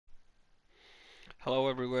Hello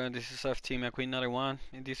everyone, this is FT McQueen91.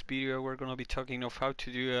 In this video we're going to be talking of how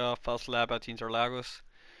to do a fast lap at Interlagos.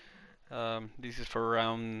 This is for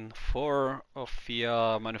round 4 of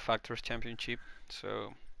FIA Manufacturers Championship.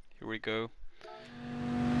 So here we go.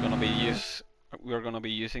 We're gonna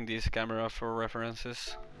be using this camera for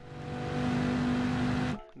references.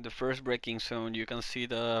 The first braking zone, you can see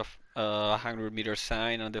the 100-meter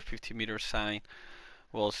sign and the 50-meter sign.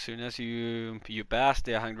 Well, as soon as you pass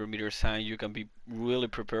the 100-meter sign, you can be really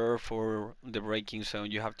prepared for the braking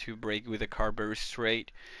zone. You have to brake with the car very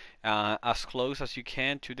straight, as close as you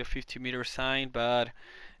can to the 50-meter sign, but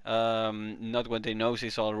not when the nose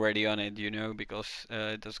is already on it, because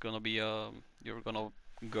that's gonna be you're gonna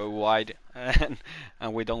go wide, and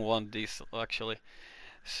we don't want this actually.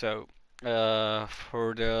 So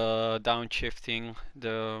for the downshifting,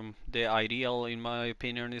 the ideal, in my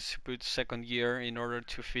opinion, is to put second gear in order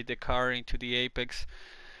to fit the car into the apex,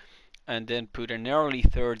 and then put an early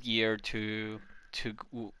third gear to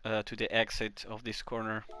the exit of this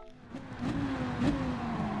corner.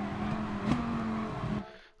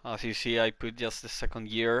 As you see, I put just the second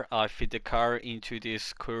gear. I fit the car into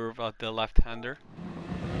this curve at the left-hander.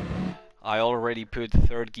 I already put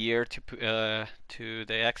third gear to the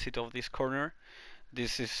exit of this corner.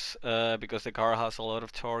 This is because the car has a lot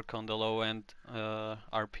of torque on the low end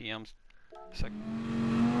RPMs.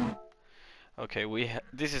 Okay,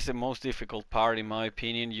 this is the most difficult part in my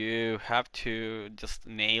opinion. You have to just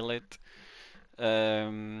nail it.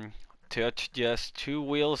 Touch just 2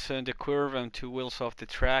 wheels on the curve and 2 wheels off the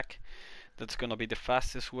track. That's gonna be the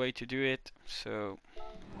fastest way to do it. So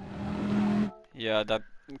yeah, that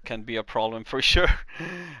can be a problem for sure.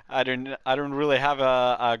 I don't really have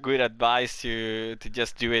a good advice to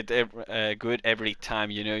just do it good every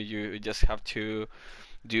time. You just have to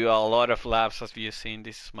do a lot of laps. As you've seen,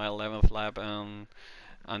 this is my 11th lap, and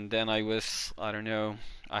then I don't know,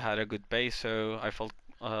 I had a good pace, so I felt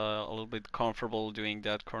a little bit comfortable doing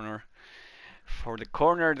that corner. For the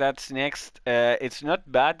corner that's next, it's not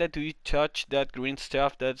bad that you touch that green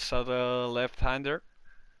stuff that's at the left-hander.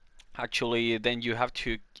 Actually, then you have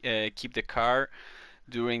to keep the car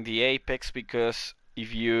during the apex, because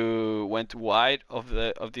if you went wide of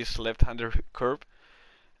this left-hander curve,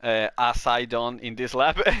 as I done in this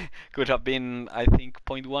lap, could have been, I think,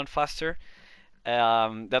 0.1 faster.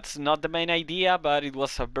 That's not the main idea, but it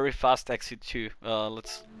was a very fast exit too.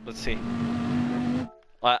 Let's see.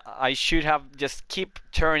 I should have just keep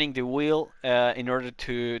turning the wheel in order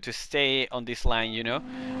to stay on this line,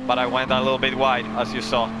 but I went a little bit wide, as you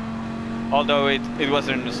saw. Although it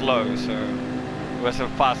wasn't slow, so it was a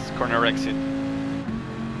fast corner exit.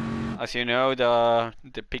 As you know, the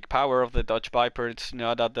peak power of the Dodge Viper, it's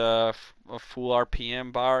not at the full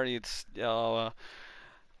RPM bar. It's I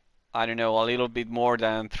don't know, a little bit more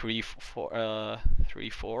than 4,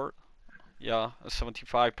 yeah,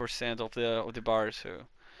 75% of the bar. So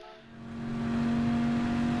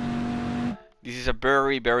this is a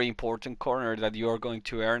very, very important corner that you are going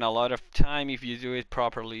to earn a lot of time if you do it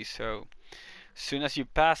properly. So as soon as you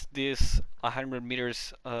pass this 100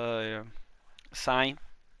 meters sign,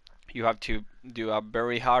 you have to do a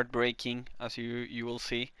very hard braking, as you will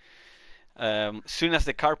see. Soon as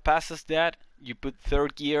the car passes that, you put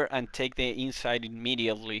third gear and take the inside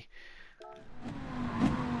immediately.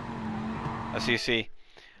 As you see,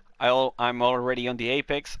 I'm already on the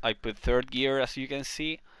apex. I put third gear, as you can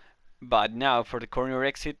see. But now for the corner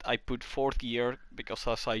exit, I put fourth gear, because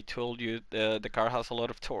as I told you, the car has a lot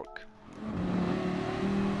of torque.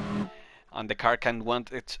 And the car can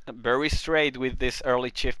want it very straight with this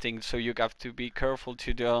early shifting, so you have to be careful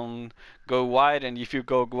to don't go wide, and if you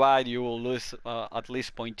go wide you will lose at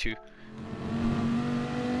least 0.2.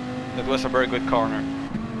 That was a very good corner.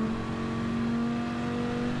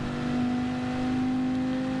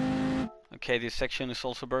 Okay, this section is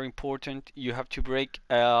also very important. You have to brake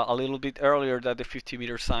a little bit earlier than the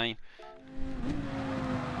 50-meter sign.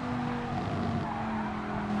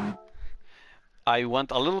 I went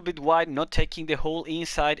a little bit wide, not taking the whole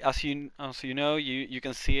inside. As you know, you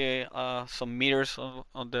can see some meters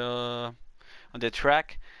on the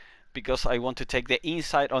track, because I want to take the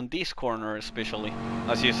inside on this corner especially.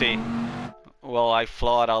 As you see, well, I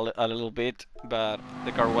flawed a little bit, but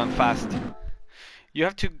the car went fast. You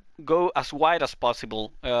have to go as wide as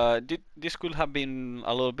possible. This could have been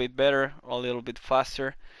a little bit better, a little bit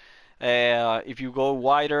faster. If you go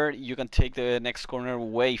wider, you can take the next corner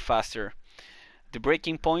way faster. The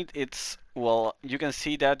braking point, it's, well, you can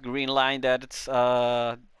see that green line, that it's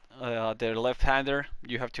the left-hander.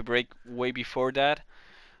 You have to brake way before that,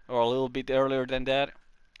 or a little bit earlier than that.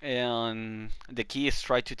 And the key is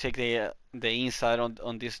try to take the the inside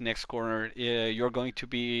on this next corner, you're going to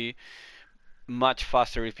be much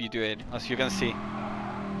faster if you do it. As you can see,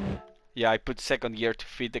 yeah, I put second gear to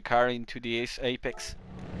feed the car into the apex.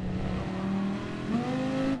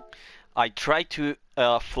 I try to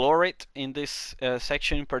floor it in this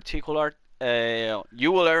section in particular.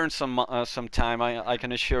 You will earn some time. I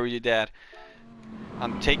can assure you that.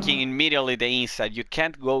 I'm taking immediately the inside. You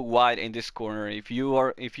can't go wide in this corner. If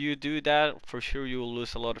you do that, for sure you will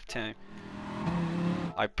lose a lot of time.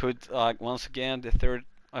 I put once again the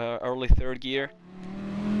early third gear.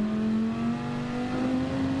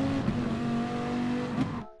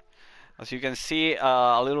 As you can see,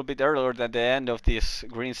 a little bit earlier than the end of this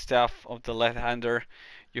green stuff of the left-hander,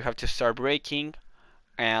 you have to start braking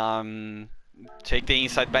and take the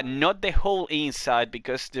inside, but not the whole inside,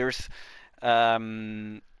 because there's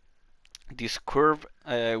this curve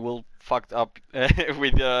will fucked up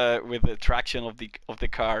with the traction of the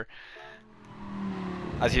car.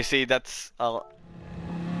 As you see, that's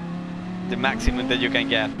the maximum that you can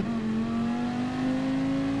get.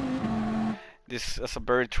 This is a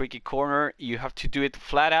very tricky corner. You have to do it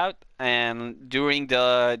flat out, and during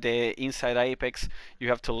the inside apex, you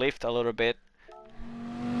have to lift a little bit,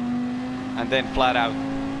 and then flat out.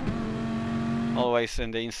 Always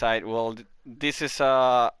in the inside. Well, this is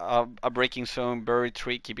a braking zone, very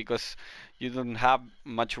tricky because you don't have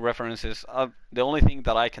much references. The only thing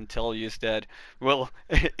that I can tell you is that, well,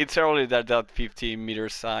 it's early that 50-meter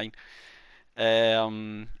sign.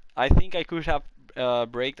 I think I could have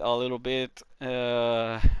braked a little bit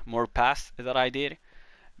more past that I did,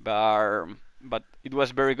 but it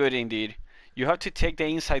was very good indeed. You have to take the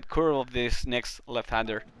inside curve of this next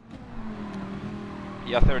left-hander.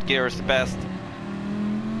 Yeah, third gear is the best.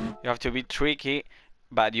 You have to be tricky,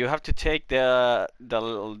 but you have to take the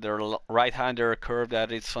right-hander curve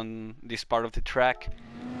that is on this part of the track.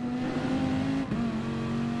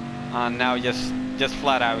 And now just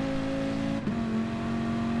flat out.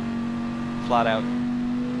 Flat out.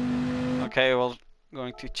 Okay, well,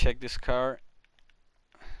 going to check this car.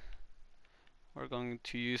 We're going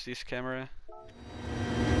to use this camera.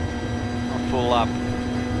 Full up.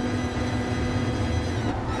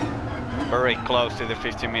 Very close to the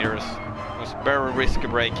 50 meters. It was very risky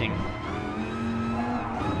braking.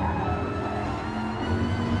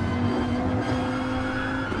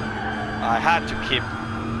 I had to keep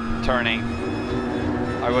turning.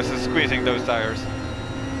 I was squeezing those tires.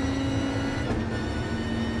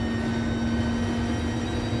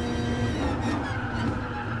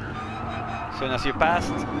 As soon as you passed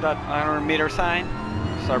that 100-meter sign,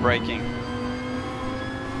 start braking.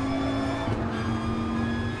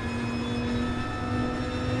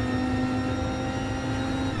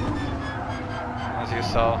 As you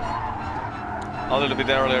saw, a little bit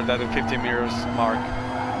earlier than the 50 meters mark.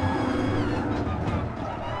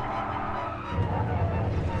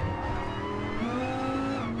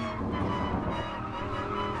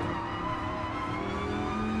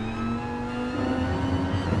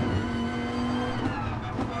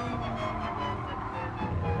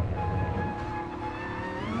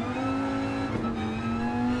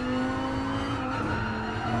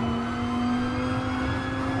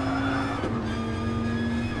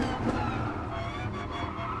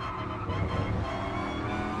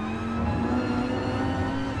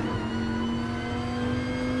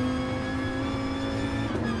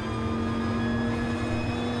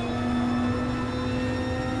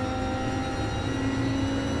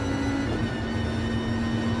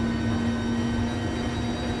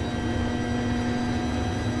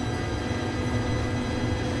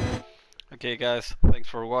 Okay guys, thanks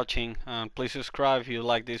for watching, and please subscribe if you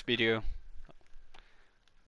like this video.